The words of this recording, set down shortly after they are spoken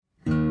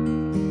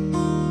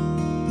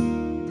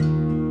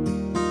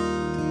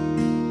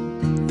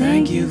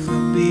Thank you for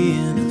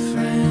being a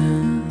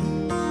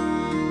friend.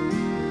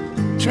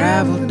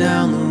 Travel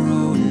down the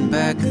road and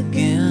back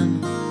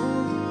again.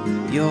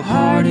 Your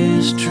heart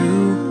is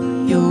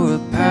true, you're a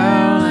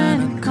pal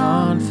and a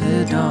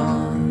confidant.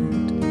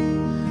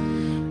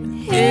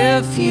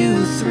 If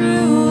you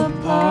threw a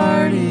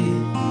party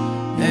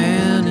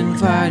and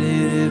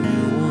invited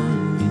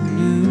everyone you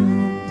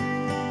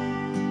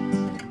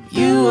knew,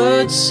 you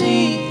would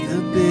see the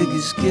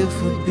biggest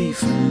gift would be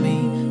from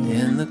me,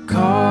 and the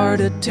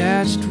card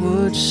attached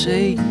would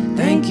say,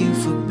 thank you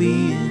for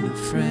being a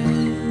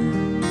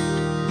friend.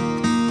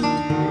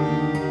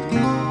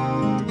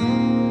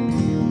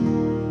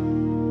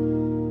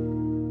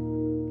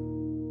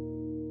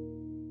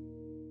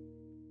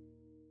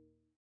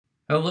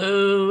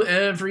 Hello,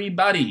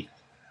 everybody.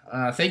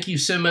 Thank you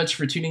so much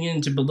for tuning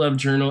in to Beloved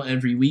Journal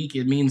every week.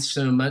 It means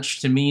so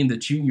much to me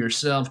that you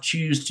yourself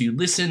choose to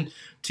listen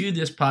to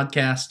this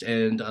podcast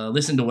and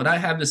listen to what I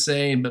have to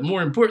say, but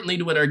more importantly,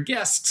 to what our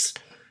guests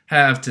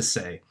have to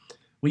say.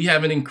 We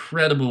have an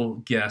incredible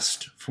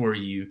guest for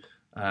you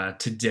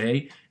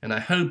today, and I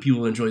hope you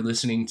will enjoy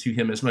listening to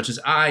him as much as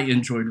I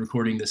enjoyed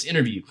recording this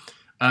interview.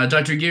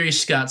 Dr. Gary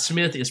Scott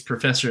Smith is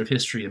Professor of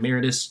History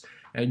Emeritus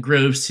at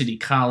Grove City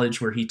College,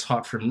 where he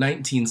taught from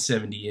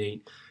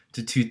 1978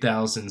 to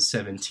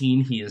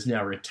 2017. He is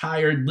now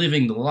retired,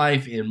 living the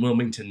life in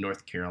Wilmington,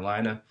 North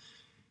Carolina.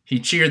 He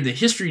chaired the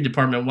history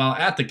department while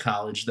at the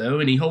college, though,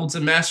 and he holds a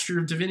Master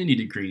of Divinity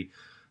degree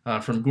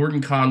from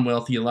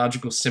Gordon-Conwell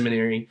Theological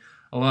Seminary,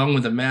 along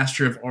with a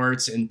Master of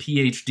Arts and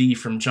PhD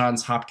from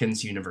Johns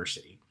Hopkins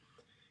University.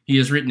 He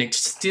has written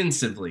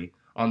extensively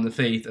on the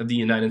faith of the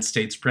United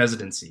States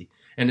presidency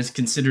and is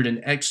considered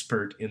an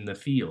expert in the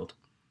field.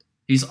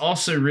 He's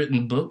also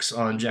written books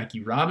on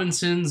Jackie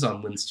Robinson's,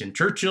 on Winston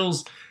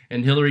Churchill's,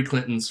 and Hillary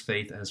Clinton's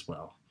faith as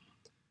well.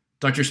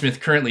 Dr. Smith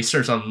currently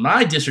serves on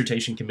my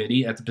dissertation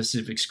committee at the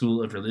Pacific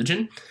School of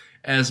Religion,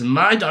 as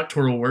my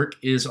doctoral work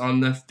is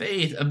on the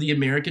faith of the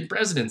American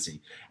presidency.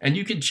 And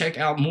you can check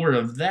out more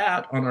of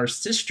that on our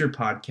sister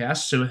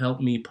podcast, So Help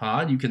Me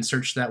Pod. You can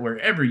search that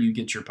wherever you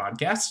get your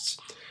podcasts,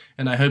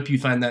 and I hope you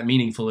find that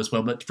meaningful as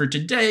well. But for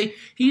today,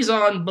 he's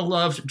on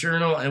Beloved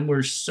Journal, and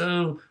we're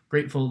so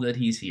grateful that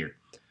he's here.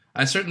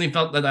 I certainly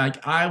felt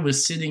that I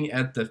was sitting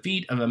at the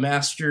feet of a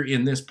master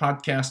in this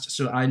podcast,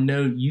 so I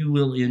know you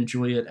will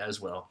enjoy it as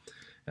well.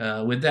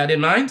 With that in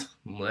mind,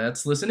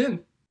 let's listen in.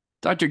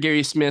 Dr.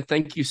 Gary Smith,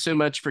 thank you so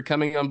much for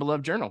coming on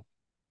Beloved Journal.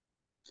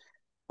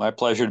 My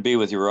pleasure to be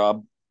with you,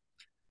 Rob.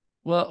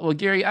 Well,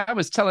 Gary, I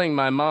was telling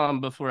my mom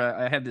before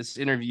I had this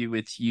interview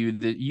with you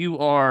that you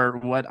are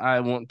what I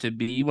want to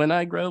be when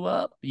I grow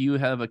up. You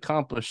have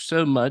accomplished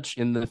so much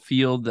in the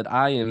field that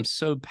I am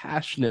so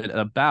passionate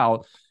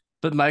about.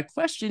 But my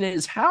question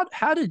is, how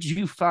did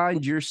you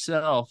find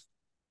yourself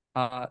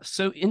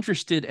so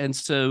interested and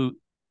so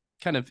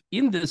kind of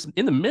in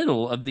the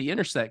middle of the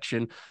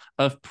intersection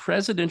of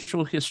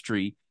presidential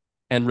history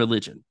and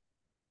religion?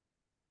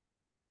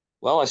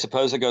 Well, I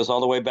suppose it goes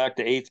all the way back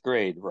to 8th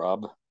grade,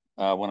 Rob,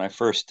 when I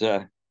first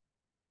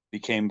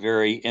became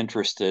very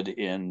interested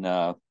in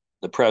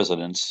the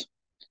presidents.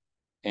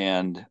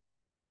 And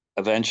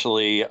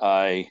eventually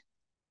I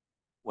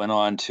went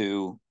on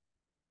to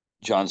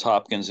Johns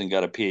Hopkins and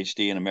got a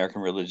PhD in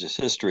American religious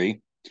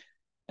history.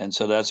 And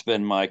so that's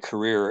been my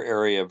career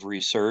area of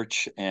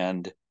research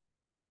and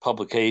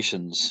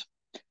publications.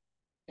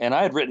 And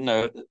I had written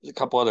a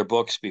couple other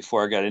books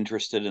before I got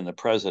interested in the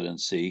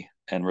presidency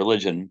and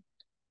religion.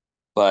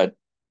 But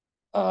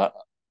I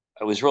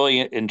was really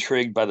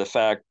intrigued by the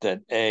fact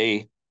that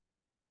very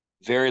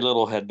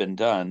little had been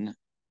done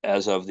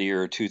as of the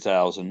year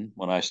 2000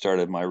 when I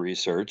started my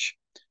research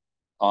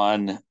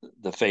on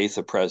the faith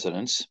of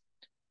presidents.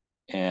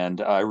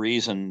 And I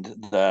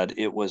reasoned that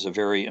it was a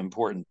very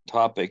important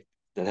topic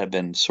that had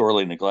been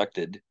sorely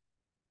neglected,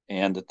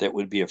 and that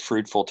would be a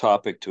fruitful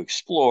topic to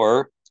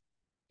explore,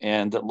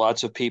 and that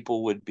lots of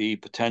people would be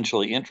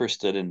potentially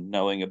interested in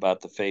knowing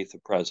about the faith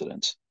of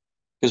presidents.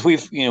 Because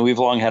we've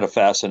long had a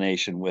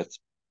fascination with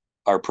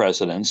our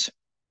presidents.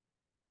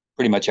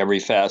 Pretty much every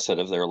facet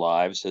of their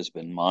lives has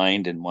been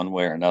mined in one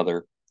way or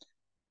another.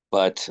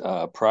 But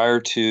prior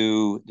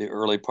to the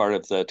early part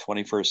of the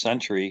 21st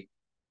century,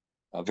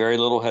 very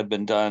little had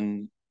been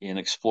done in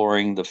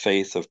exploring the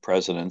faith of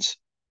presidents,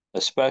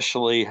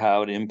 especially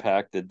how it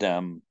impacted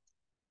them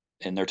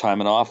in their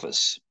time in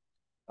office.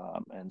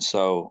 And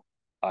so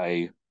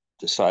I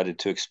decided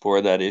to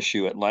explore that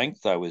issue at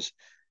length. I was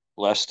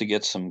blessed to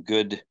get some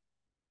good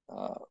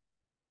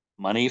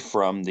money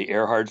from the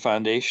Earhart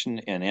Foundation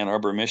in Ann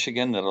Arbor,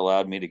 Michigan, that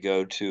allowed me to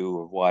go to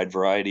a wide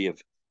variety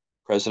of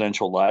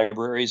presidential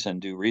libraries and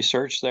do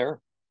research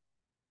there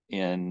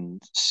and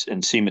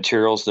see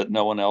materials that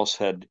no one else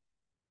had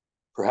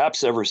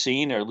perhaps ever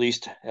seen, or at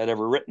least had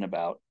ever written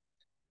about.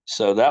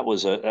 So that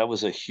was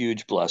a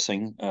huge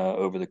blessing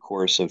over the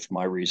course of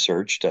my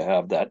research to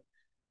have that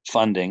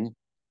funding.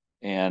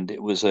 And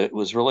it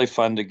was really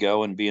fun to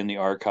go and be in the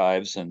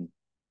archives and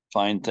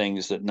find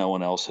things that no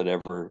one else had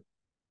ever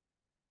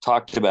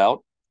talked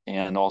about.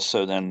 And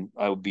also then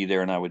I would be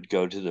there and I would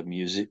go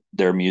to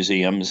their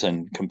museums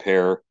and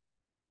compare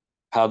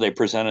how they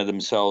presented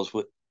themselves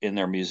in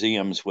their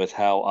museums with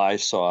how I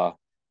saw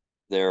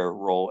their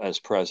role as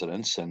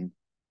presidents, and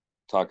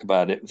talk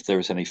about it, if there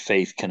was any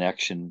faith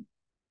connection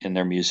in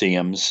their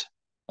museums,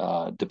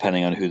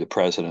 depending on who the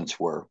presidents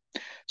were.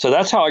 So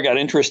that's how I got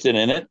interested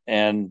in it.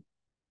 And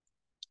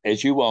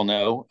as you well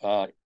know,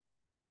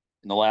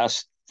 in the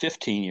last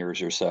 15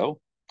 years or so,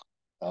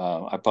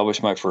 I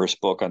published my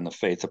first book on the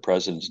faith of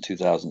presidents in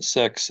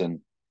 2006. And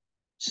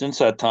since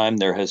that time,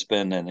 there has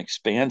been an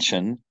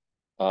expansion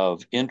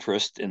of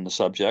interest in the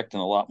subject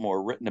and a lot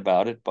more written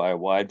about it by a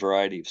wide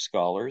variety of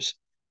scholars,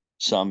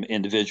 some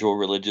individual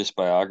religious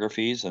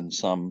biographies, and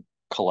some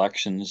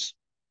collections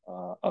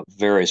of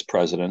various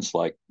presidents,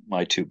 like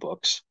my two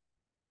books.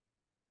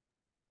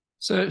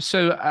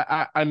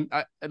 My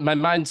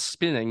mind's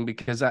spinning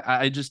because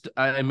I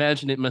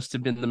imagine it must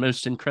have been the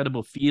most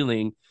incredible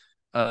feeling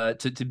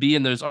to be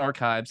in those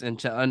archives and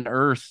to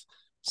unearth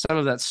some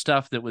of that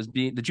stuff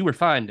that you were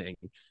finding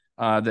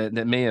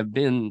that may have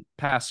been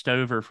passed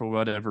over for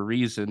whatever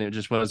reason. It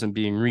just wasn't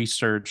being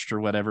researched or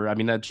whatever. I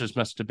mean, that just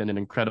must have been an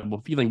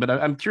incredible feeling. But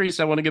I'm curious.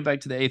 I want to go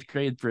back to the eighth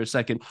grade for a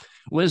second.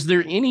 Was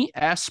there any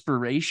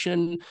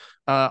aspiration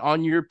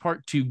on your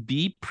part to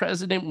be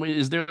president?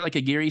 Is there like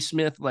a Gary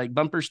Smith like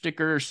bumper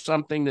sticker or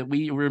something that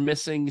we were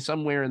missing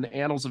somewhere in the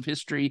annals of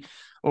history?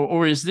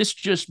 Or is this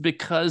just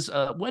because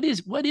what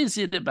is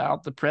it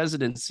about the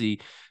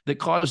presidency that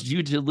caused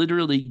you to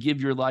literally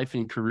give your life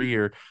and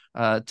career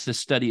to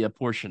study a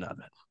portion of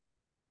it?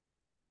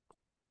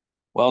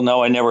 Well,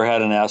 no, I never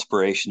had an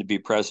aspiration to be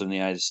president of the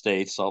United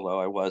States, although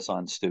I was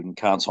on student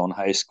council in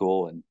high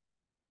school, and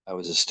I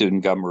was a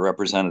student government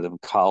representative in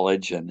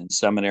college, and in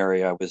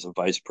seminary, I was a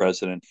vice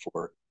president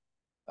for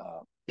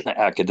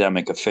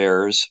academic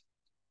affairs.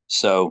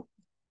 So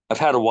I've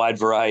had a wide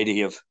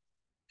variety of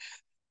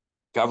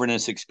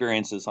governance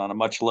experiences on a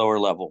much lower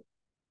level.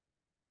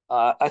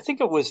 I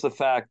think it was the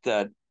fact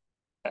that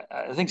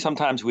I think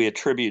sometimes we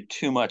attribute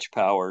too much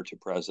power to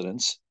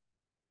presidents,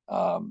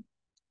 um,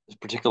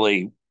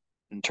 particularly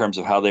in terms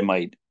of how they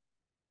might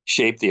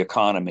shape the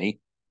economy.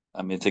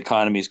 I mean, if the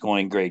economy is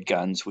going great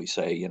guns, we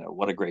say,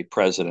 what a great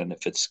president.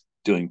 If it's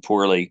doing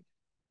poorly,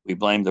 we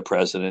blame the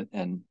president.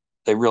 And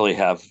they really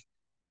have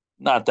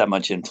not that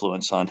much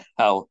influence on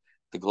how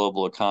the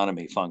global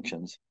economy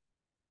functions.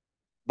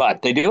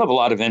 But they do have a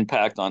lot of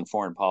impact on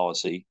foreign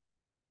policy,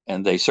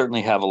 and they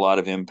certainly have a lot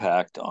of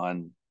impact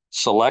on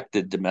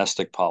selected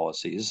domestic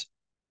policies.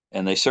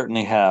 And they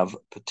certainly have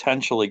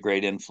potentially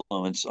great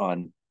influence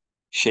on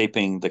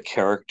shaping the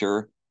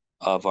character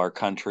of our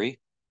country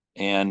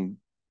and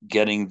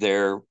getting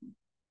their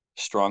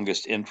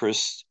strongest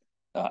interests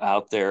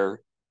out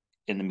there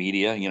in the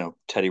media.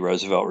 Teddy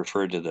Roosevelt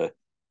referred to the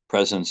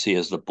presidency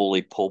as the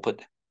bully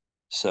pulpit.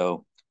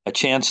 So a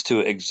chance to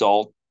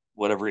exalt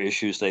whatever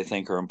issues they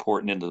think are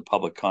important into the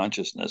public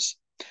consciousness.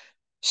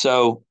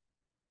 So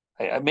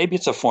maybe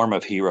it's a form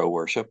of hero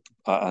worship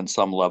on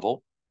some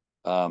level.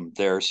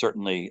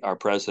 Our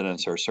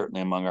presidents are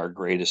certainly among our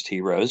greatest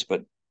heroes,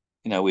 but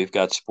we've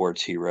got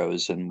sports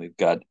heroes and we've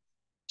got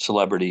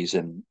celebrities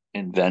in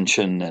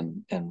invention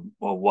and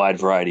a wide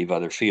variety of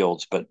other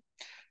fields. But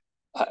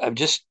I've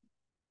just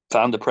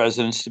found the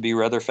presidents to be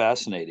rather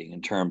fascinating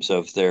in terms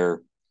of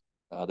their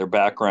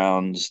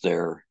backgrounds,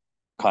 their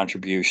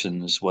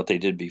contributions, what they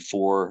did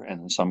before,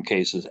 and in some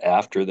cases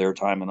after their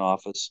time in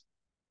office.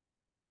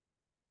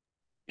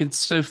 It's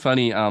so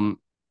funny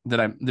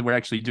that we're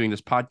actually doing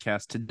this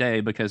podcast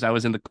today because I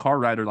was in the car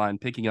rider line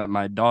picking up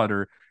my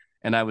daughter,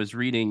 and I was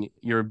reading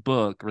your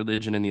book,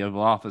 Religion in the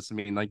Oval Office. I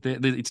mean, like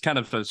it's kind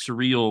of a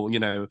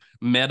surreal,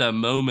 meta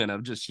moment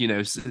of just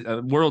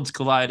worlds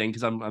colliding.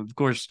 Because I'm, of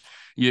course,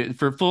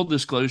 for full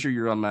disclosure,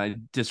 you're on my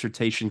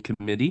dissertation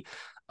committee.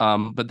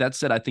 But that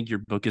said, I think your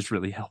book is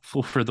really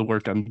helpful for the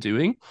work I'm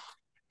doing,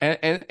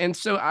 and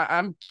so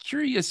I'm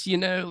curious,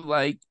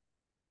 like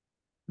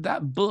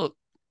that book.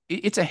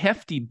 It's a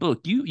hefty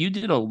book. You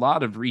did a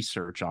lot of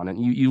research on it.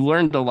 You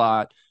learned a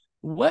lot.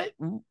 What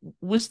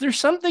was there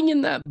something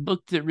in that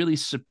book that really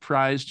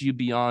surprised you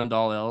beyond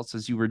all else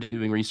as you were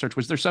doing research?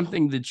 Was there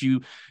something that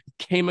you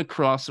came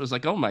across that was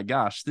like, oh my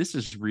gosh, this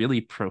is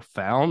really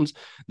profound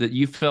that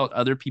you felt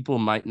other people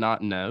might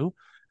not know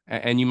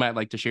and you might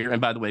like to share?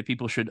 And by the way,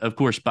 people should, of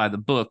course, buy the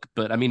book.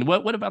 But I mean,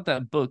 what about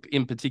that book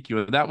in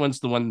particular? That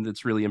one's the one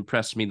that's really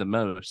impressed me the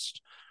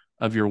most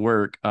of your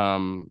work.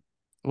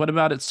 What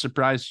about it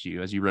surprised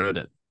you as you wrote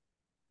it?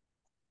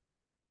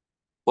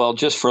 Well,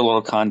 just for a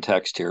little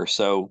context here.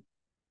 So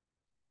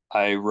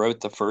I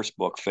wrote the first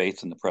book,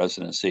 Faith in the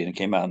Presidency, and it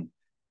came out,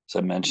 as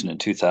I mentioned, in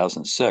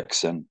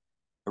 2006. And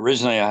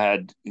originally I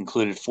had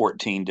included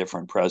 14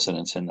 different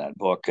presidents in that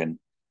book, and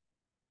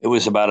it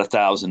was about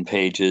 1,000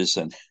 pages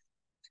and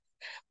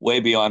way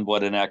beyond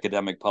what an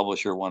academic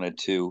publisher wanted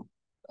to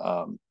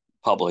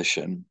publish.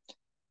 And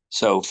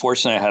so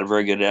fortunately, I had a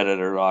very good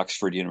editor at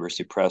Oxford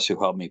University Press who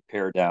helped me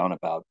pare down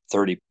about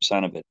 30%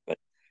 of it. But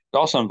it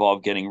also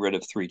involved getting rid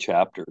of 3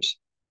 chapters,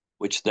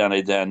 which then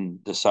I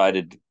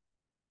decided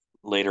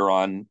later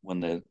on when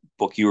the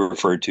book you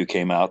referred to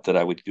came out, that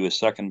I would do a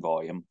second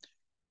volume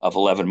of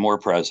 11 more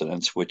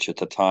presidents, which at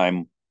the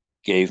time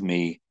gave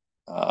me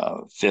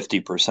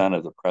 50%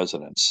 of the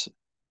presidents.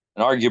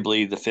 And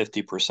arguably the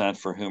 50%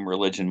 for whom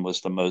religion was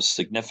the most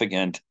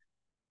significant,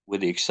 with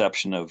the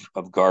exception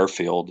of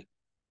Garfield.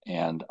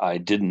 And I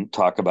didn't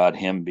talk about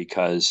him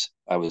because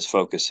I was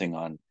focusing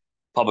on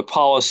public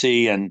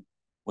policy. And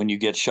when you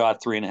get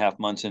shot 3.5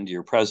 months into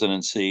your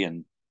presidency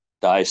and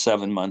die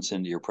 7 months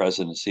into your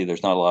presidency,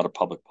 there's not a lot of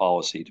public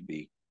policy to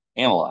be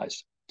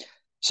analyzed.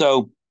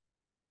 So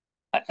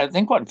I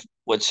think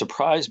what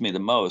surprised me the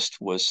most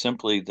was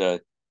simply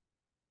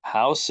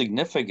how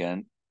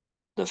significant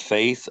the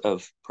faith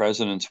of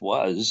presidents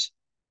was,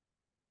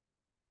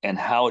 and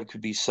how it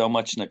could be so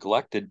much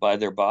neglected by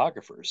their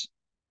biographers.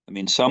 I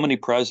mean, so many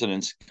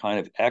presidents kind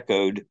of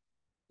echoed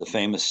the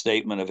famous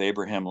statement of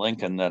Abraham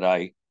Lincoln that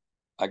I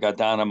got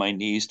down on my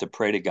knees to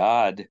pray to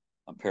God,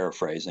 I'm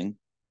paraphrasing,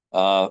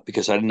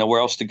 because I didn't know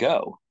where else to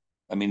go.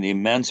 I mean, the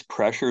immense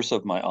pressures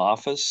of my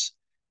office,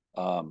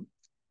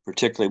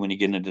 particularly when you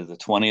get into the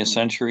 20th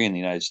century, and the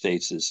United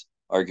States is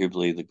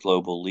arguably the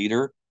global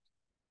leader,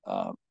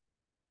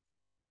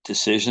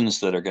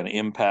 decisions that are going to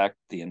impact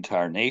the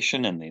entire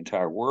nation and the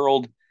entire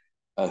world.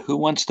 Who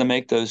wants to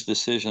make those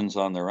decisions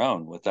on their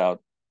own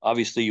without,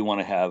 obviously you want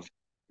to have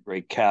a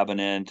great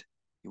cabinet,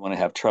 you want to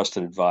have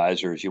trusted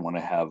advisors, you want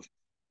to have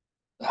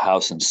the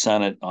House and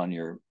Senate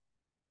on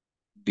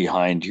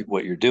behind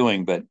what you're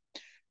doing. But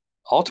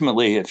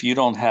ultimately, if you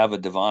don't have a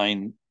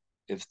divine,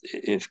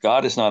 if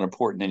God is not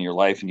important in your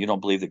life and you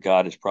don't believe that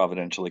God is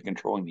providentially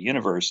controlling the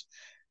universe,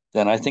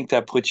 then I think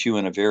that puts you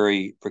in a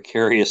very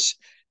precarious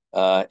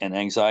and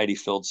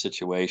anxiety-filled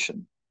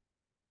situation.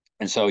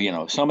 And so,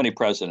 so many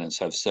presidents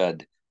have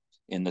said,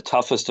 in the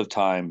toughest of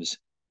times,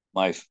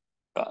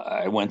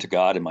 I went to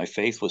God and my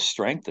faith was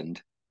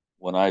strengthened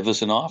when I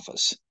was in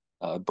office.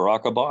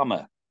 Barack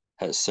Obama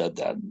has said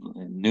that.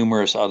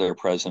 Numerous other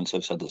presidents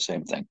have said the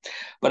same thing.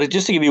 But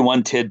just to give you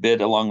one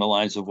tidbit along the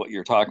lines of what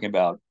you're talking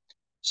about,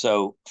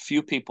 so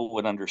few people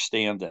would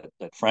understand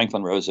that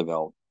Franklin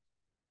Roosevelt,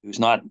 who's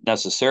not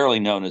necessarily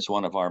known as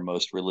one of our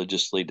most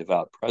religiously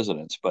devout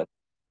presidents, but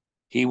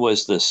he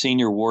was the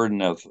senior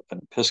warden of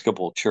an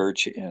Episcopal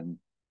church in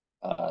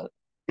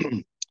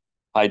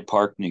Hyde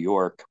Park, New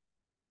York,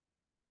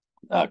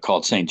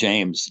 called St.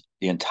 James,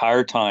 the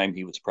entire time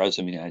he was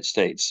president of the United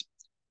States.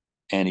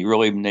 And he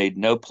really made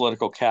no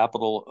political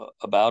capital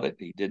about it.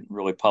 He didn't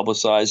really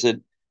publicize it.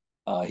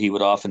 He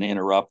would often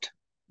interrupt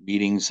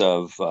meetings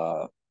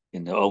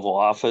in the Oval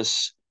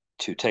Office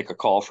to take a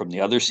call from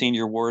the other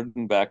senior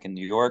warden back in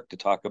New York to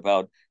talk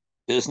about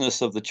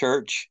business of the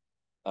church.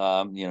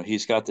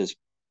 He's got this $1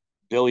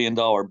 billion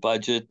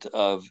budget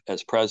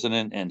as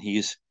president, and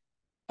he's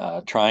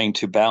trying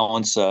to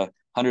balance a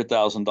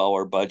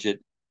 $100,000 budget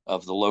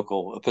of the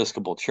local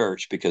Episcopal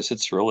church because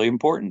it's really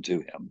important to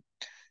him.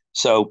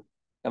 So,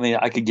 I mean,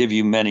 I could give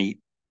you many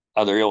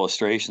other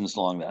illustrations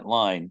along that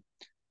line.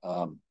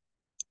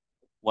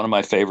 One of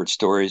my favorite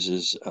stories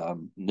is,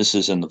 this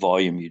is in the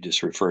volume you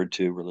just referred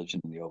to,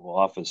 Religion in the Oval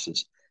Office,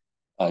 is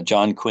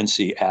John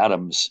Quincy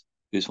Adams,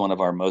 who's one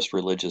of our most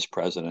religious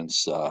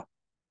presidents,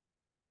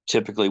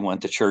 typically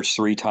went to church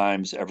 3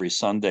 times every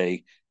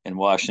Sunday in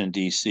Washington,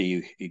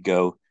 D.C. You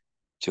go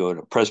to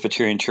a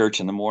Presbyterian church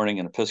in the morning,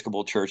 an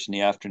Episcopal church in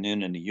the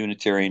afternoon, and a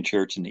Unitarian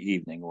church in the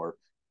evening, or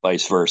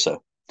vice versa.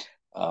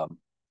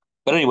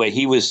 But anyway,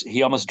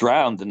 he almost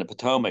drowned in the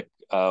Potomac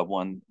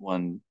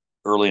one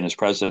early in his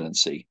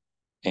presidency,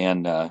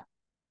 and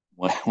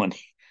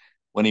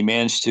when he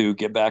managed to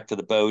get back to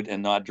the boat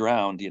and not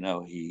drowned,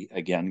 he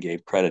again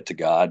gave credit to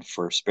God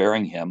for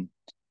sparing him.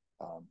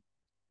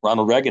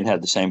 Ronald Reagan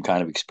had the same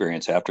kind of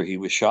experience after he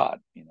was shot.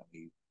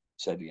 He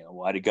said,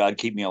 why did God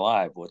keep me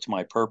alive? What's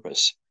my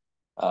purpose?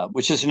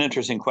 Which is an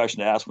interesting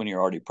question to ask when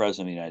you're already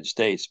president of the United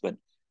States. But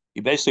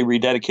he basically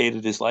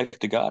rededicated his life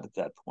to God at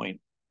that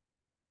point.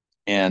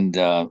 And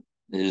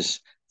his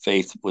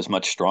faith was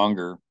much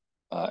stronger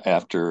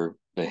after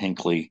the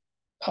Hinckley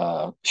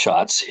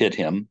shots hit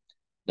him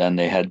than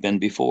they had been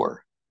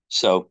before.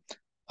 So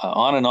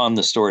on and on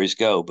the stories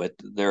go, but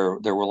there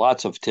were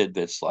lots of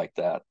tidbits like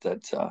that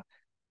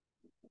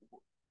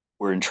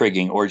were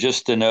intriguing, or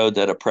just to know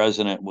that a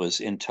president was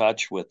in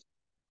touch with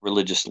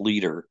religious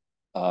leader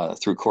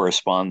through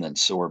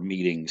correspondence or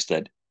meetings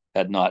that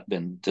had not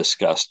been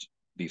discussed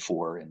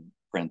before in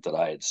print that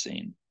I had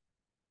seen.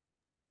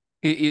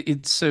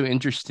 It's so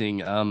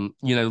interesting,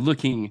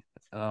 looking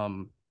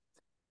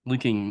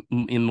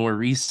in more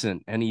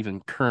recent and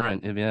even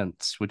current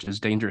events, which is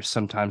dangerous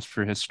sometimes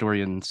for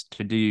historians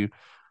to do.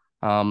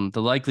 The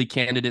likely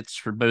candidates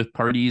for both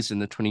parties in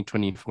the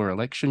 2024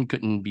 election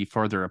couldn't be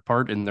farther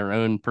apart in their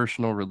own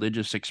personal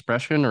religious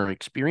expression or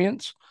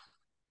experience.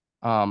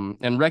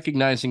 And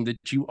recognizing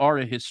that you are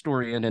a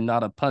historian and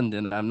not a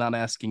pundit, I'm not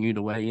asking you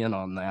to weigh in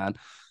on that.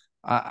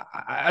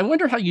 I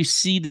wonder how you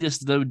see this,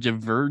 though,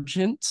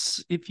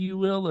 divergence, if you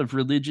will, of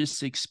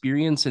religious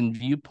experience and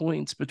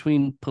viewpoints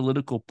between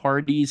political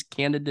parties,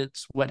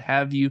 candidates, what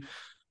have you.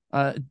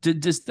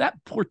 Does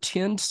that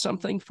portend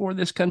something for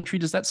this country?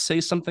 Does that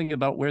say something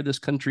about where this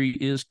country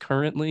is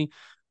currently,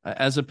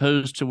 as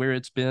opposed to where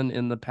it's been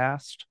in the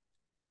past?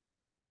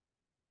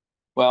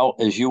 Well,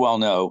 as you well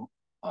know,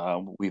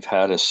 we've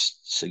had a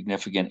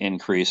significant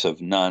increase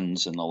of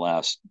nuns in the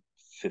last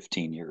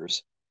 15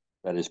 years.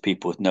 That is,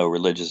 people with no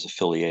religious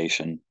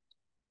affiliation.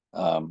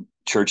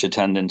 Church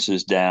attendance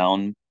is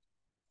down,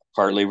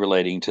 partly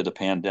relating to the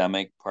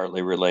pandemic,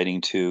 partly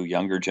relating to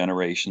younger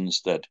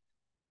generations that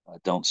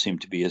don't seem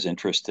to be as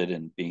interested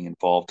in being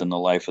involved in the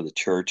life of the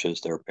church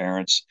as their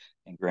parents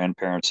and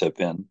grandparents have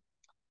been.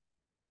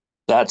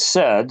 That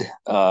said,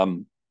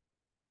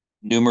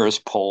 numerous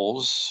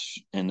polls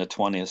in the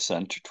 20th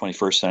century,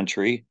 21st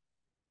century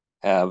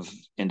have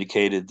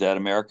indicated that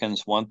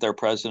Americans want their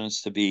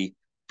presidents to be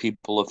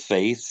people of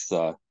faith.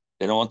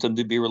 They don't want them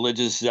to be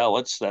religious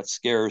zealots. That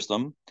scares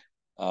them.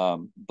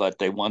 But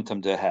they want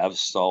them to have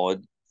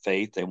solid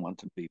faith. They want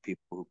them to be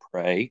people who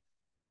pray.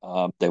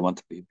 They want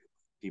to be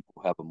people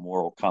who have a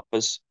moral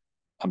compass.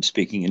 I'm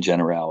speaking in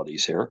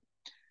generalities here.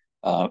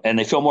 And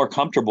they feel more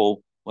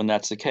comfortable when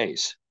that's the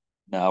case.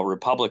 Now,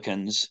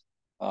 Republicans,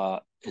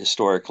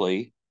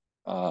 historically,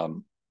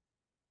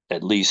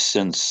 at least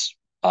since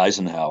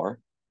Eisenhower,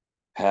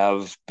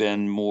 have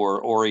been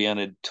more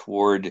oriented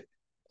toward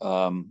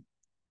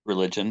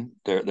religion.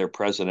 Their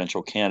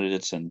presidential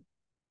candidates and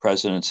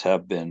presidents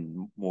have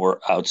been more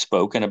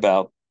outspoken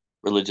about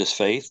religious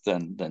faith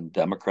than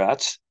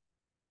Democrats.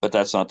 But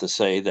that's not to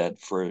say that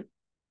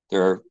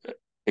there are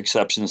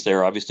exceptions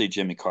there. Obviously,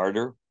 Jimmy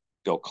Carter,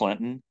 Bill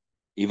Clinton,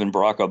 even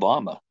Barack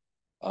Obama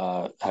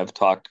have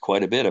talked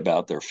quite a bit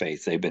about their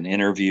faith. They've been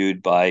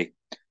interviewed by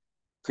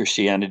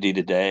Christianity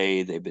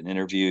Today. They've been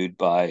interviewed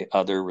by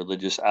other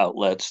religious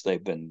outlets.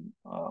 They've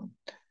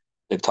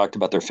talked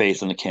about their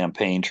faith in the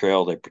campaign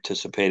trail. They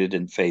participated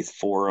in faith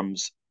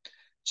forums.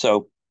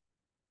 So,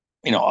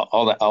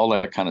 all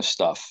that kind of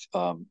stuff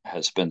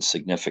has been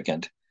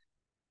significant.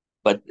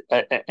 But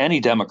any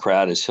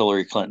Democrat, as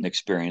Hillary Clinton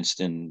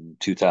experienced in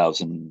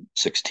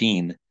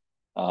 2016,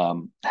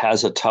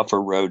 has a tougher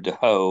road to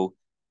hoe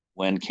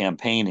when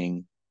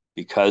campaigning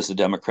because the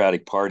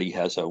Democratic Party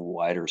has a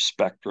wider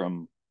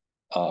spectrum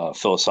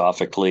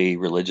philosophically,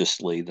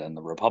 religiously than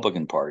the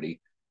Republican Party.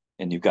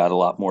 And you've got a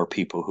lot more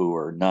people who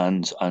are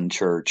nuns,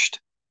 unchurched,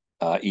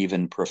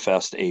 even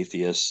professed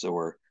atheists,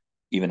 or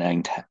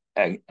even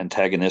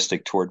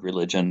antagonistic toward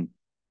religion.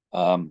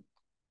 And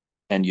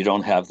you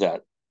don't have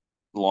that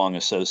long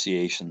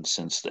association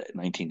since the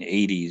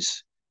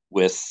 1980s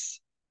with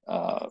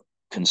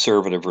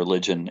conservative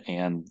religion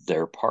and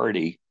their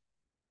party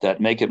that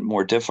make it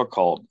more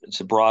difficult. It's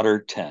a broader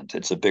tent.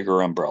 It's a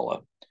bigger umbrella.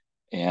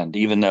 And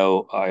even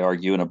though I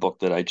argue in a book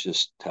that I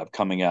just have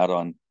coming out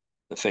on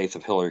the faith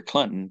of Hillary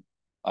Clinton,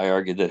 I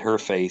argue that her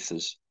faith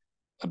has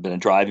been a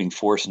driving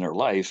force in her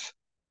life.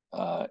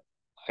 I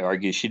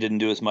argue she didn't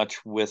do as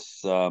much with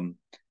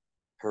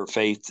her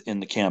faith in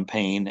the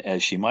campaign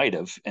as she might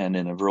have. And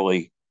in a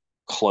really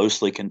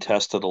closely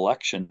contested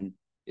election,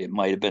 it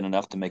might have been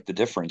enough to make the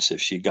difference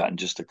if she'd gotten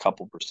just a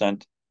couple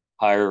percent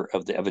higher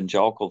of the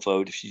evangelical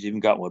vote, if she'd even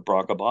gotten what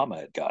Barack Obama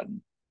had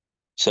gotten.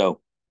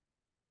 So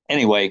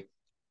anyway,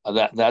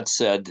 that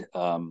said,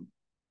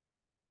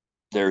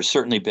 there's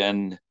certainly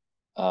been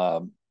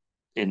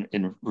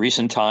in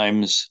recent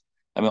times.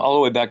 I mean, all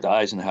the way back to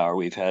Eisenhower,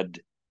 we've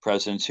had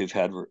presidents who've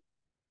had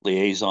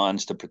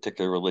liaisons to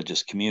particular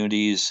religious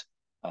communities,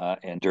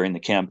 and during the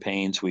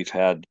campaigns, we've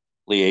had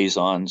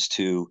liaisons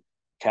to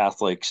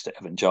Catholics, to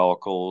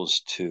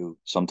evangelicals, to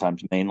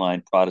sometimes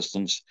mainline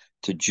Protestants,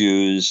 to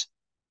Jews.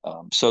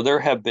 So there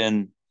have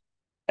been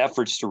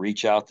efforts to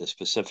reach out to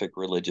specific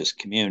religious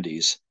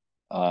communities.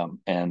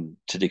 And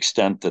to the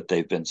extent that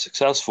they've been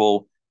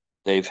successful,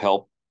 they've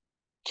helped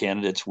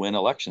candidates win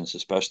elections,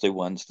 especially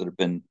ones that have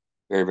been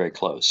very, very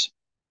close.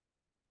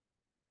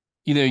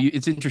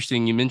 It's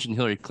interesting. You mentioned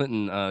Hillary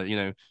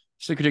Clinton.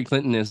 Secretary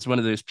Clinton is one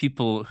of those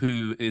people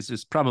who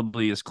is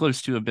probably as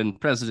close to have been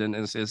president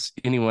as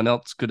anyone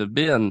else could have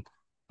been.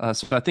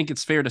 So I think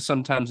it's fair to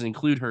sometimes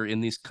include her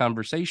in these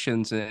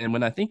conversations. And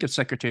when I think of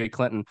Secretary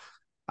Clinton,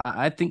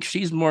 I think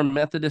she's more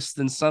Methodist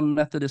than some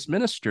Methodist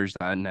ministers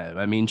I know.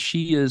 I mean,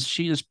 she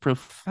is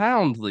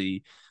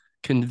profoundly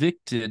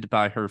convicted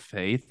by her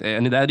faith,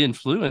 and that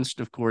influenced,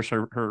 of course,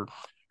 her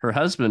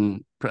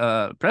husband,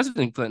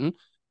 President Clinton.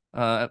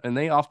 And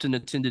they often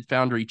attended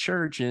Foundry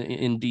Church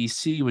in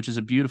D.C., which is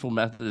a beautiful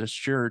Methodist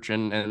church.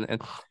 And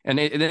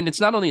it's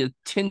not only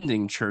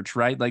attending church,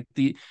 right? Like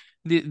the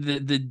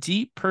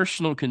deep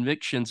personal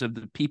convictions of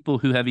the people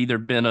who have either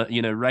been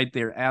right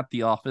there at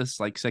the office,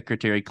 like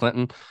Secretary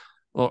Clinton,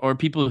 or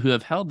people who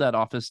have held that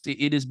office.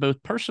 It is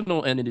both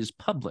personal and it is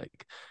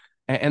public.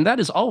 And that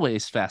has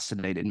always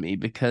fascinated me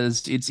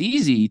because it's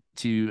easy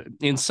to,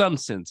 in some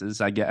senses,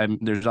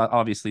 there's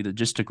obviously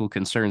logistical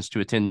concerns to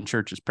attend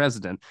church as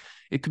president.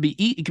 It could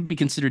be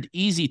considered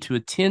easy to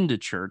attend a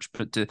church,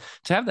 but to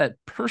have that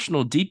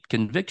personal, deep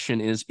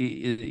conviction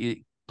it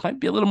might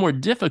be a little more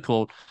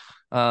difficult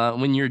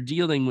when you're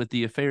dealing with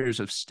the affairs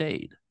of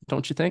state,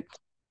 don't you think?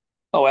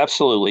 Oh,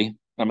 absolutely.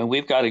 I mean,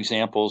 we've got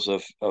examples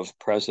of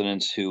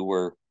presidents who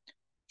were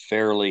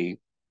fairly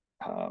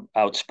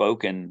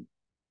outspoken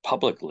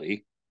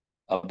publicly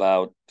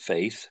about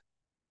faith,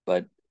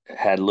 but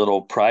had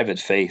little private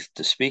faith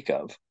to speak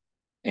of.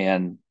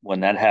 And when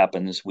that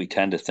happens, we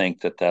tend to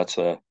think that that's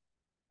a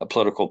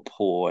political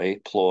ploy,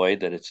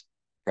 that it's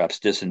perhaps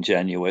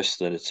disingenuous,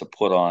 that it's a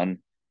put on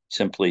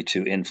simply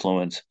to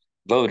influence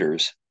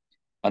voters.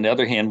 On the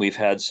other hand, we've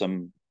had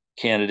some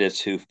candidates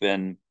who've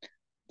been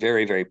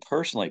very, very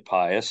personally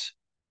pious.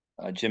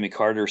 Jimmy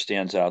Carter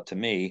stands out to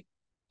me,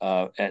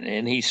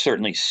 and he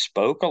certainly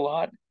spoke a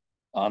lot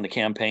on the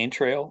campaign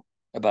trail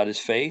about his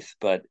faith,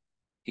 but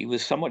he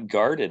was somewhat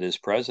guarded as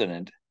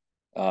president.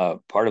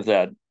 Part of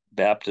that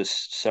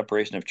Baptist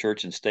separation of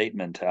church and state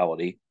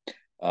mentality.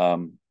 I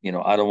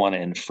don't want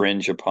to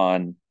infringe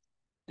upon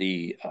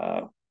the,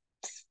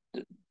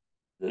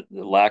 the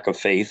lack of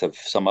faith of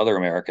some other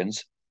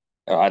Americans.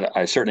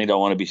 I certainly don't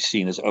want to be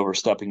seen as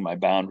overstepping my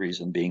boundaries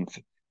and being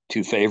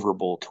too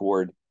favorable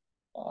toward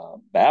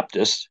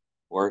Baptists.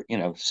 Or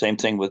same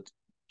thing with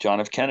John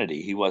F.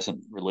 Kennedy. He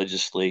wasn't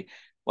religiously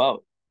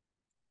well.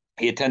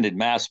 He attended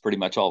mass pretty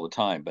much all the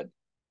time, but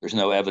there's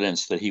no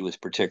evidence that he was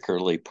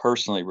particularly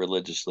personally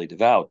religiously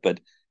devout. But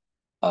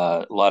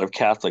a lot of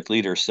Catholic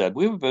leaders said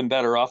we would have been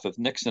better off if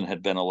Nixon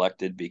had been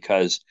elected,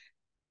 because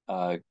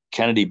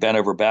Kennedy bent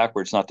over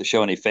backwards not to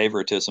show any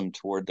favoritism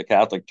toward the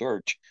Catholic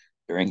Church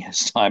during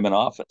his time in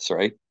office,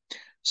 right?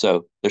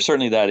 So there's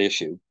certainly that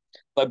issue.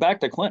 But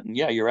back to Clinton,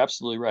 yeah, you're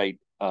absolutely right.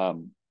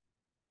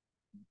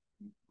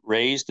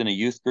 Raised in a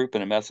youth group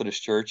in a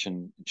Methodist church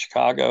in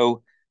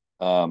Chicago.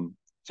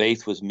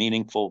 Faith was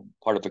meaningful,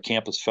 part of a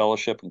campus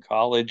fellowship in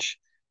college.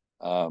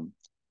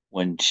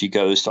 When she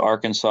goes to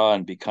Arkansas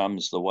and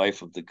becomes the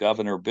wife of the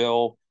governor,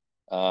 Bill,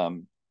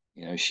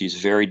 she's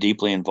very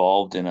deeply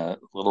involved in a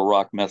Little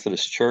Rock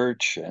Methodist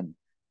church. And,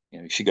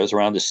 she goes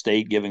around the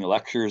state giving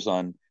lectures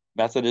on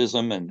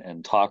Methodism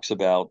and talks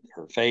about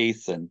her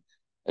faith. And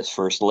as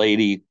First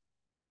Lady,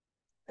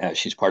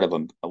 she's part of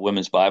a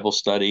women's Bible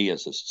study.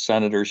 As a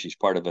senator, she's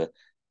part of a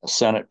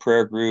Senate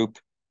prayer group.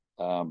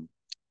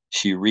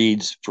 She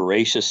reads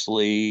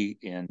voraciously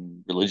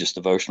in religious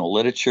devotional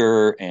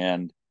literature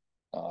and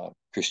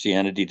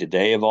Christianity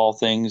Today, of all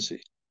things.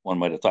 One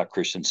might have thought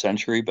Christian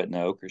Century, but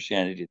no,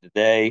 Christianity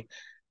Today.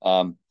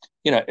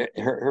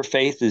 Her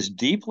faith is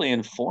deeply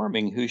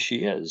informing who she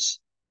is,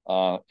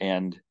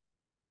 and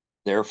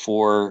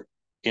therefore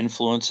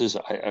influences.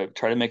 I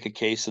try to make a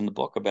case in the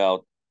book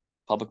about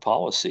public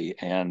policy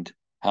and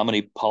how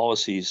many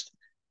policies,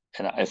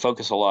 and I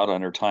focus a lot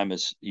on her time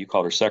as, you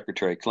called her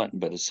Secretary Clinton,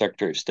 but as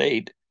Secretary of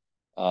State,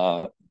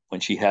 when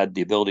she had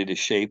the ability to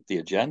shape the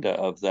agenda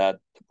of that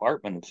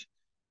department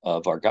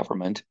of our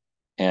government,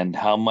 and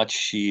how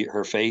much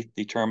her faith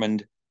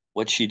determined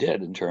what she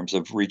did in terms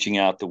of reaching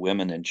out to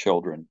women and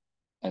children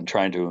and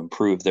trying to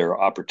improve their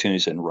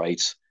opportunities and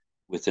rights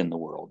within the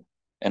world,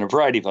 and a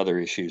variety of other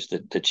issues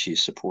that she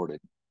supported.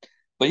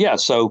 But yeah,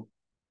 so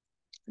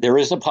there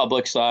is the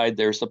public side,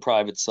 there's the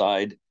private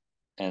side,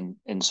 and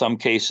in some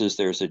cases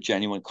there's a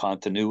genuine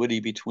continuity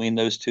between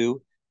those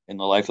two in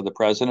the life of the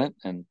president,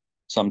 and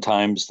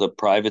sometimes the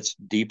private's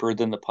deeper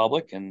than the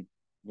public, and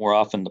more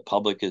often the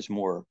public is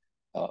more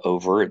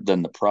overt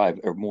than the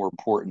private, or more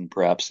important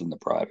perhaps than the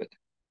private.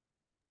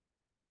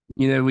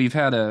 We've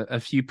had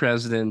a few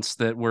presidents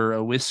that were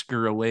a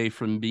whisker away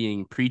from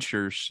being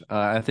preachers.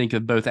 I think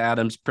of both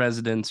Adams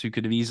presidents who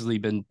could have easily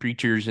been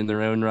preachers in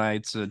their own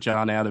rights.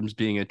 John Adams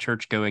being a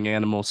church-going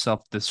animal,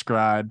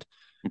 self-described.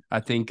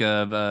 I think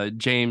of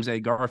James A.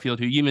 Garfield,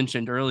 who you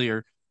mentioned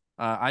earlier.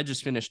 I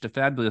just finished a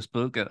fabulous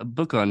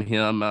book on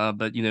him.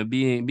 But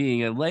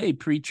being a lay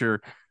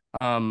preacher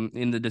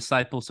in the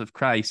Disciples of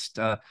Christ.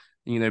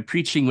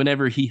 Preaching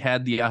whenever he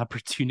had the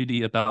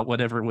opportunity about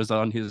whatever was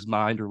on his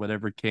mind or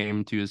whatever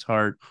came to his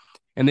heart.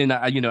 And then,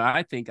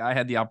 I think I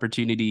had the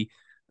opportunity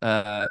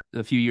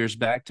a few years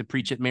back to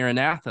preach at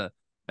Maranatha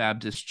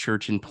Baptist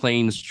Church in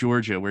Plains,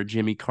 Georgia, where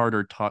Jimmy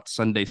Carter taught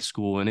Sunday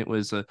school. And it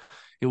was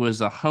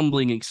a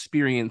humbling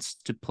experience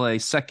to play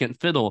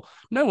second fiddle.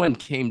 No one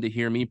came to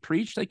hear me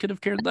preach. They could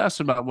have cared less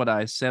about what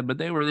I said, but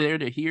they were there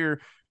to hear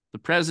the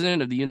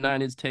President of the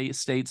United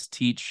States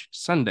teach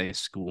Sunday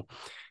school.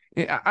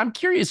 I'm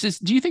curious,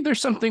 do you think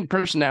there's something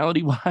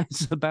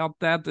personality-wise about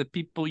that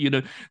people,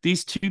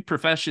 these two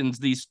professions,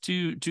 these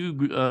two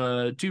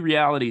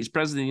realities,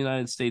 President of the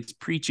United States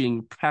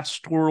preaching,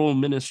 pastoral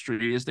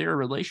ministry, is there a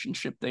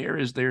relationship there?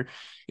 Is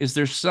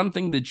there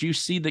something that you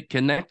see that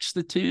connects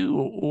the two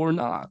or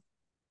not?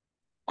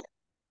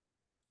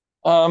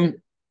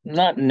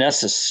 Not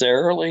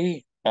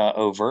necessarily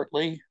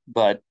overtly,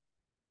 but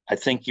I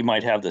think you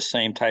might have the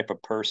same type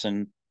of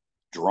person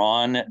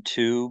drawn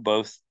to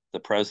both the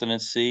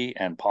presidency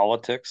and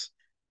politics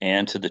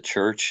and to the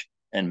church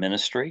and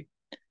ministry,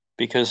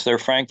 because they're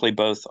frankly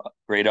both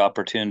great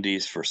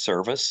opportunities for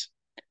service.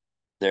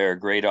 They're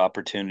great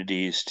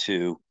opportunities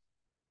to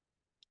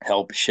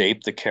help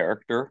shape the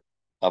character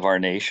of our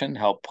nation,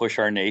 help push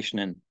our nation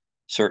in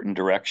certain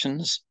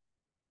directions.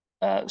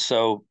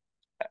 So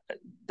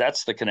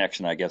that's the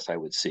connection, I guess I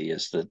would see,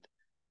 is that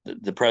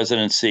the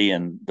presidency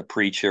and the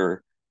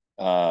preacher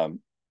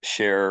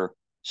share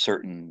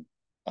certain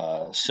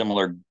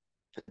similar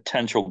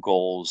potential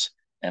goals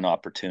and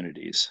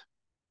opportunities.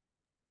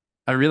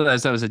 I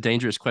realized that was a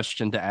dangerous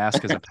question to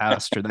ask as a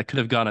pastor. That could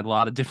have gone a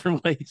lot of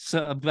different ways.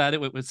 So I'm glad it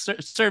was.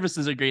 Service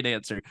is a great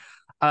answer.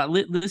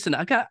 Listen,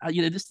 I got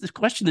this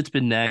question that's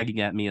been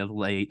nagging at me of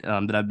late,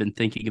 that I've been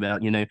thinking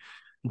about.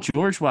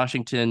 George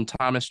Washington,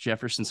 Thomas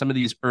Jefferson, some of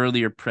these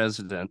earlier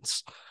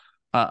presidents.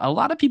 A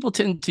lot of people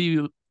tend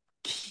to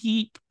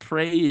keep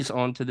praise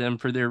onto them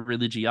for their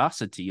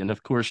religiosity, and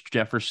of course,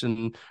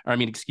 Washington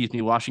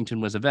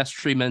was a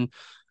vestryman.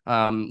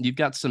 You've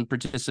got some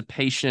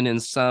participation in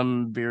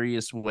some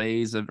various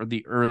ways of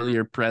the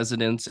earlier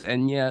presidents,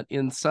 and yet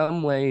in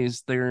some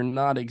ways they're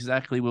not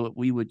exactly what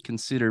we would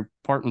consider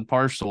part and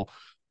parcel,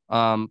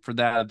 for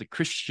that of the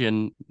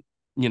Christian,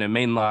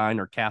 mainline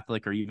or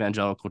Catholic or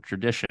evangelical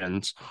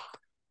traditions.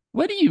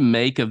 What do you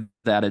make of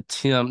that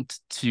attempt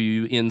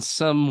to, in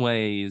some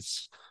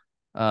ways,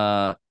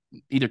 either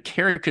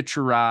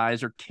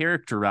caricaturize or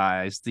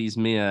characterize these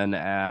men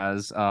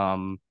as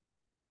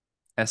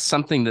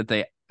something that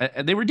they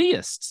were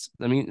deists?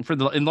 I mean,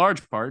 in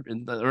large part,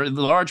 or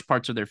the large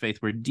parts of their faith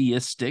were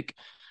deistic.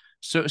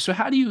 So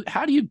how do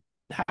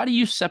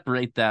you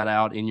separate that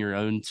out in your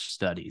own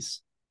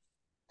studies?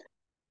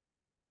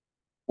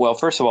 Well,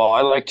 first of all,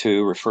 I like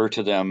to refer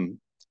to them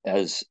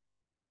as,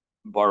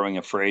 borrowing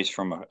a phrase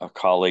from a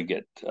colleague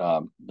at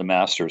the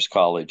Master's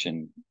College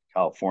in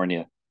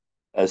California,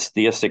 as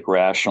theistic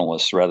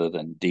rationalists rather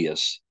than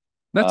deists.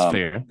 That's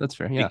fair. That's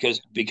fair. Yeah.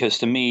 Because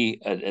to me,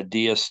 a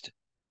deist,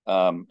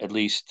 at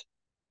least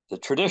the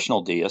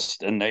traditional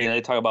deist, and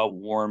they talk about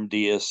warm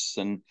deists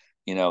and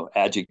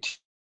adjective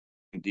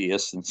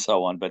deists and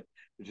so on, but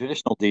the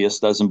traditional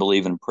deist doesn't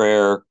believe in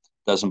prayer,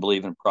 doesn't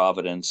believe in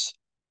providence,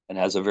 and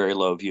has a very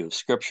low view of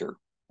Scripture.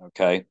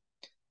 Okay,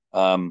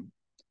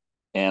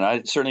 and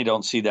I certainly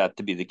don't see that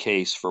to be the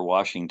case for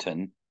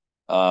Washington.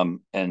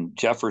 And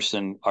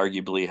Jefferson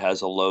arguably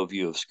has a low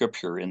view of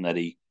Scripture in that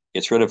he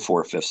gets rid of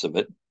 4/5 of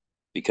it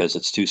because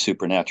it's too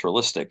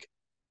supernaturalistic.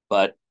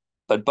 But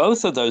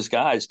both of those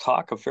guys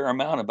talk a fair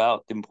amount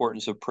about the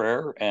importance of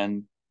prayer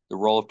and the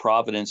role of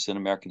providence in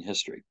American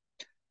history.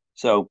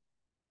 So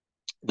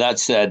that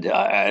said,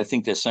 I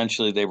think that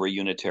essentially they were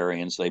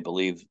Unitarians. They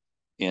believe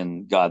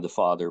in God the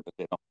Father, but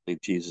they don't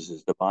believe Jesus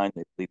is divine.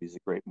 They believe he's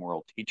a great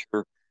moral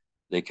teacher.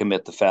 They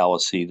commit the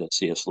fallacy that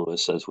C.S.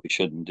 Lewis says we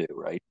shouldn't do,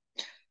 right?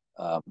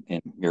 In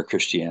Mere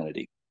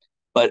Christianity.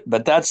 But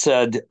that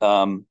said,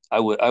 I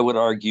would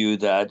argue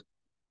that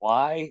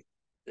why?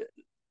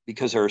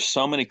 Because there are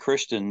so many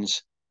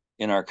Christians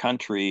in our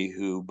country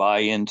who buy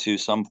into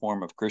some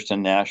form of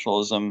Christian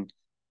nationalism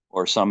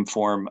or some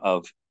form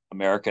of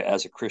America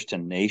as a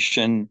Christian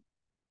nation.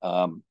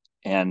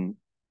 And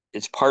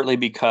it's partly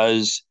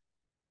because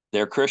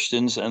they're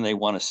Christians and they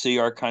want to see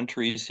our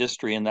country's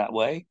history in that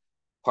way.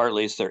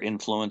 Partly it's they're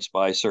influenced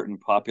by certain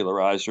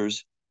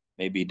popularizers,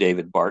 maybe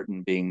David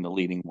Barton being the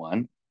leading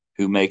one,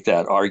 who make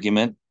that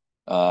argument,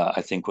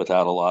 I think,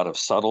 without a lot of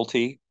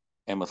subtlety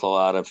and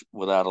without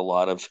a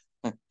lot of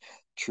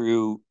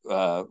true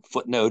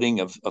footnoting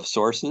of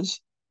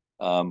sources.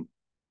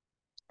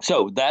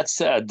 So that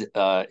said,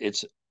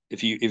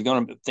 if you're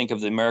going to think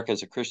of America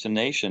as a Christian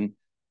nation,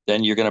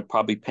 then you're going to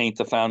probably paint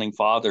the founding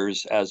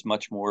fathers as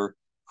much more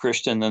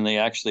Christian than they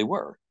actually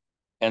were.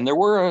 And there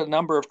were a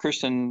number of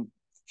Christian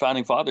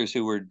founding fathers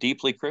who were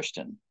deeply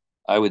Christian.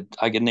 I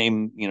could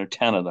name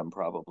 10 of them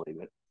probably,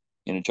 but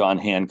John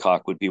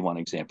Hancock would be one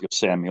example.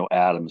 Samuel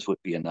Adams would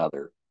be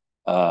another.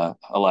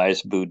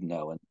 Elias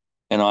Boudinot,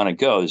 and on it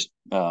goes.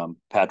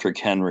 Patrick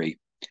Henry,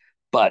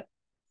 but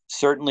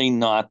certainly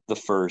not the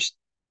first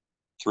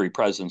three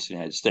presidents of the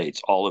United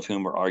States, all of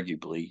whom are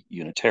arguably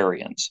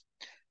Unitarians.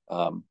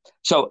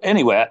 So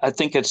anyway, I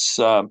think it's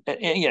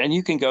and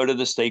you can go to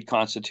the state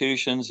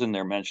constitutions and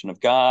their mention of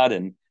God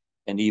and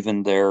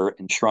even their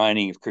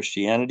enshrining of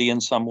Christianity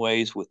in some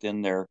ways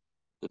within the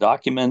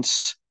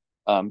documents.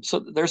 So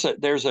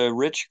there's a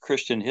rich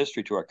Christian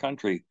history to our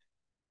country,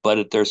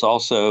 but there's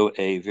also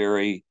a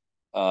very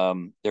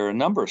there are a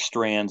number of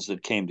strands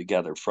that came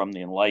together from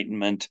the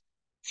Enlightenment,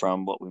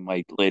 from what we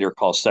might later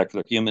call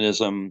secular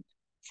humanism,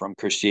 from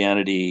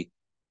Christianity,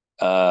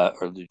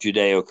 or the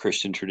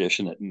Judeo-Christian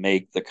tradition that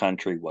make the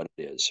country what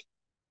it is.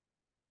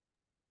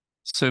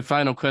 So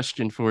final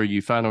question for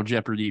you, final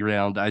Jeopardy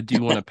round. I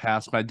do want to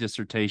pass my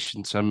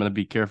dissertation, so I'm going to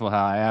be careful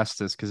how I ask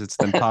this because it's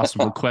an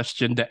impossible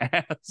question to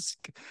ask.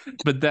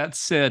 But that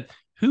said,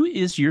 who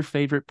is your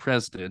favorite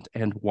president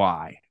and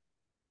why?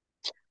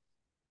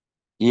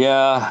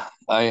 Yeah,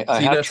 I See,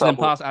 have that's an trouble.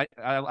 impossible.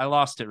 I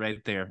lost it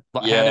right there.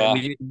 Yeah,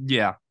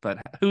 Yeah, but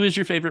who is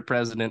your favorite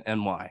president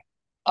and why?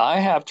 I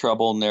have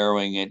trouble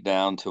narrowing it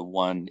down to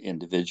one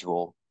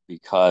individual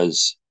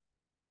because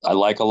I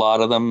like a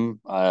lot of them.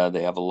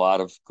 They have a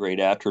lot of great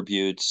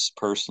attributes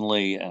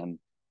personally, and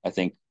I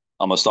think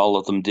almost all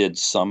of them did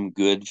some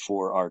good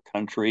for our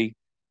country.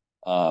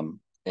 And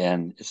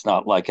it's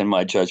not like, in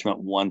my judgment,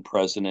 one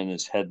president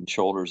is head and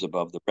shoulders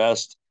above the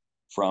rest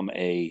from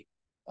a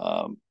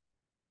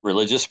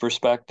religious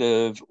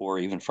perspective or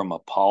even from a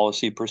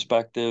policy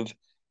perspective.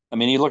 I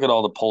mean, you look at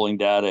all the polling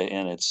data,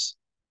 and it's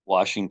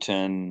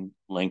Washington,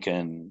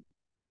 Lincoln,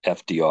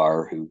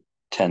 FDR who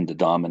tend to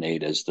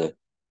dominate as the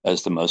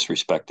most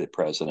respected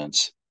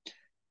presidents.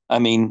 I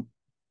mean,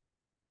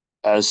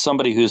 as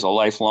somebody who's a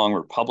lifelong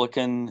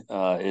Republican,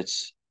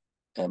 it's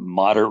a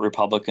moderate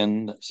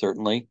Republican,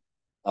 certainly,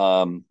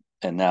 and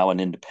now an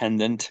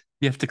independent.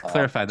 You have to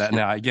clarify that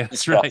now, I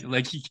guess, Yeah, right?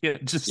 Like you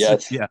can't just,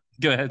 yes, yeah,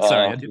 go ahead.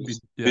 Sorry. I didn't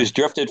yeah. Who's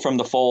drifted from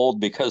the fold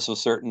because of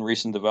certain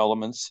recent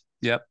developments.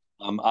 Yep.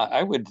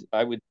 I would,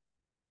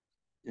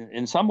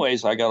 in some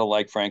ways, I got to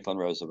like Franklin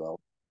Roosevelt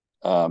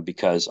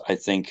because I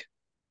think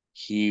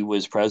he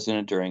was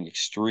president during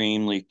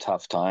extremely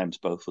tough times,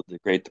 both with the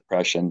Great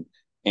Depression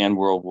and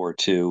World War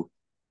II,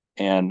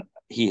 and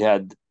he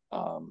had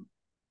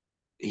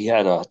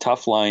a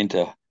tough line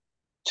to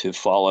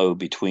follow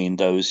between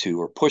those who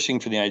were pushing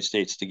for the United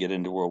States to get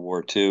into World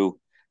War II,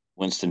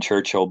 Winston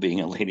Churchill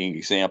being a leading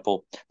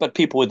example, but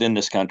people within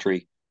this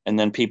country, and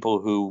then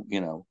people who,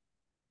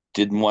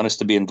 didn't want us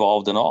to be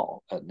involved in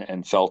all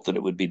and felt that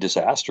it would be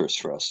disastrous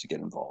for us to get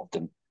involved.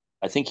 And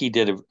I think he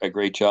did a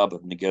great job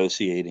of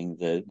negotiating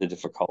the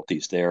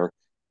difficulties there.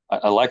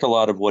 I like a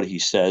lot of what he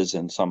says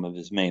in some of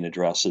his main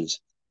addresses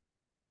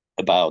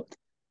about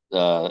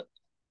the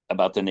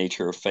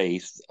nature of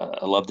faith.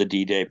 I love the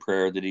D-Day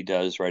prayer that he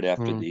does right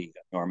after the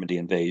Normandy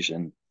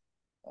invasion.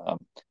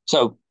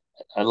 So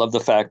I love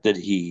the fact that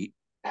he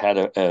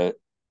had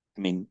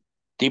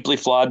deeply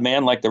flawed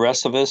man like the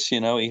rest of us. He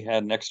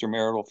had an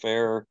extramarital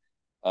affair,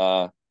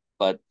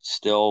 but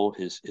still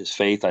his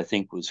faith, I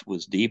think,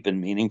 was deep and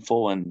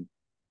meaningful. And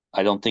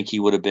I don't think he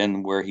would have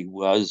been where he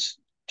was,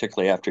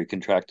 particularly after he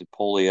contracted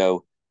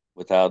polio,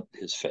 without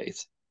his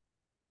faith.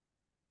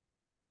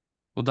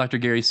 Well, Dr.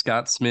 Gary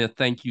Scott Smith,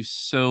 thank you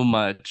so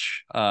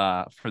much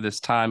for this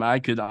time. I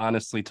could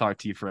honestly talk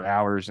to you for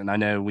hours, and I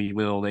know we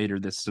will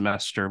later this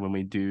semester when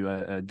we do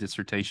a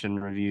dissertation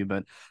review,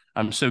 but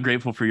I'm so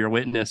grateful for your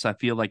witness. I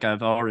feel like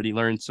I've already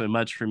learned so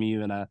much from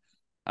you, and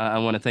I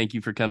want to thank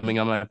you for coming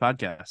on my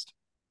podcast.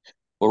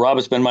 Well, Rob,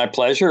 it's been my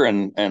pleasure,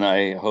 and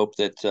I hope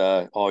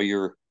that all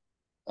your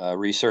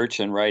research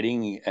and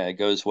writing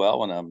goes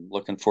well, and I'm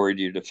looking forward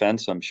to your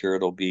defense. I'm sure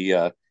it'll be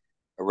a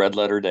red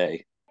letter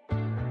day.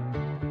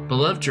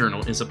 Beloved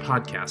Journal is a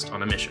podcast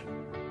on a mission.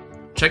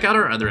 Check out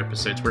our other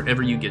episodes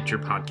wherever you get your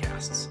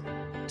podcasts.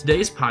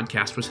 Today's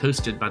podcast was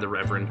hosted by the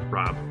Reverend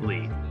Rob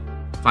Lee.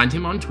 Find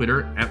him on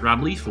Twitter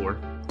 @RobLee4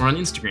 or on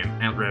Instagram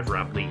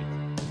 @RevRobLee.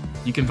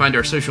 You can find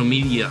our social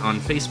media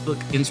on Facebook,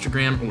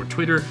 Instagram, or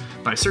Twitter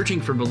by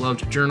searching for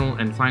Beloved Journal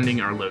and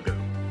finding our logo.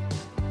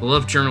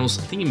 Beloved Journal's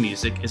theme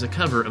music is a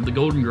cover of the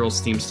Golden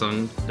Girls theme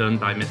song done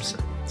by Mipsa.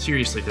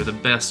 Seriously, they're the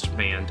best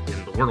band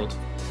in the world.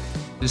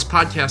 This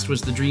podcast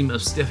was the dream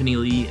of Stephanie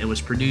Lee and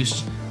was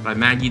produced by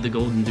Maggie the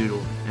Golden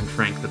Doodle and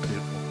Frank the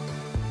Poodle.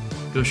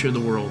 Go show the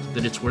world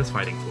that it's worth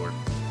fighting for.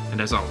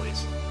 And as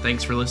always,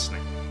 thanks for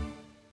listening.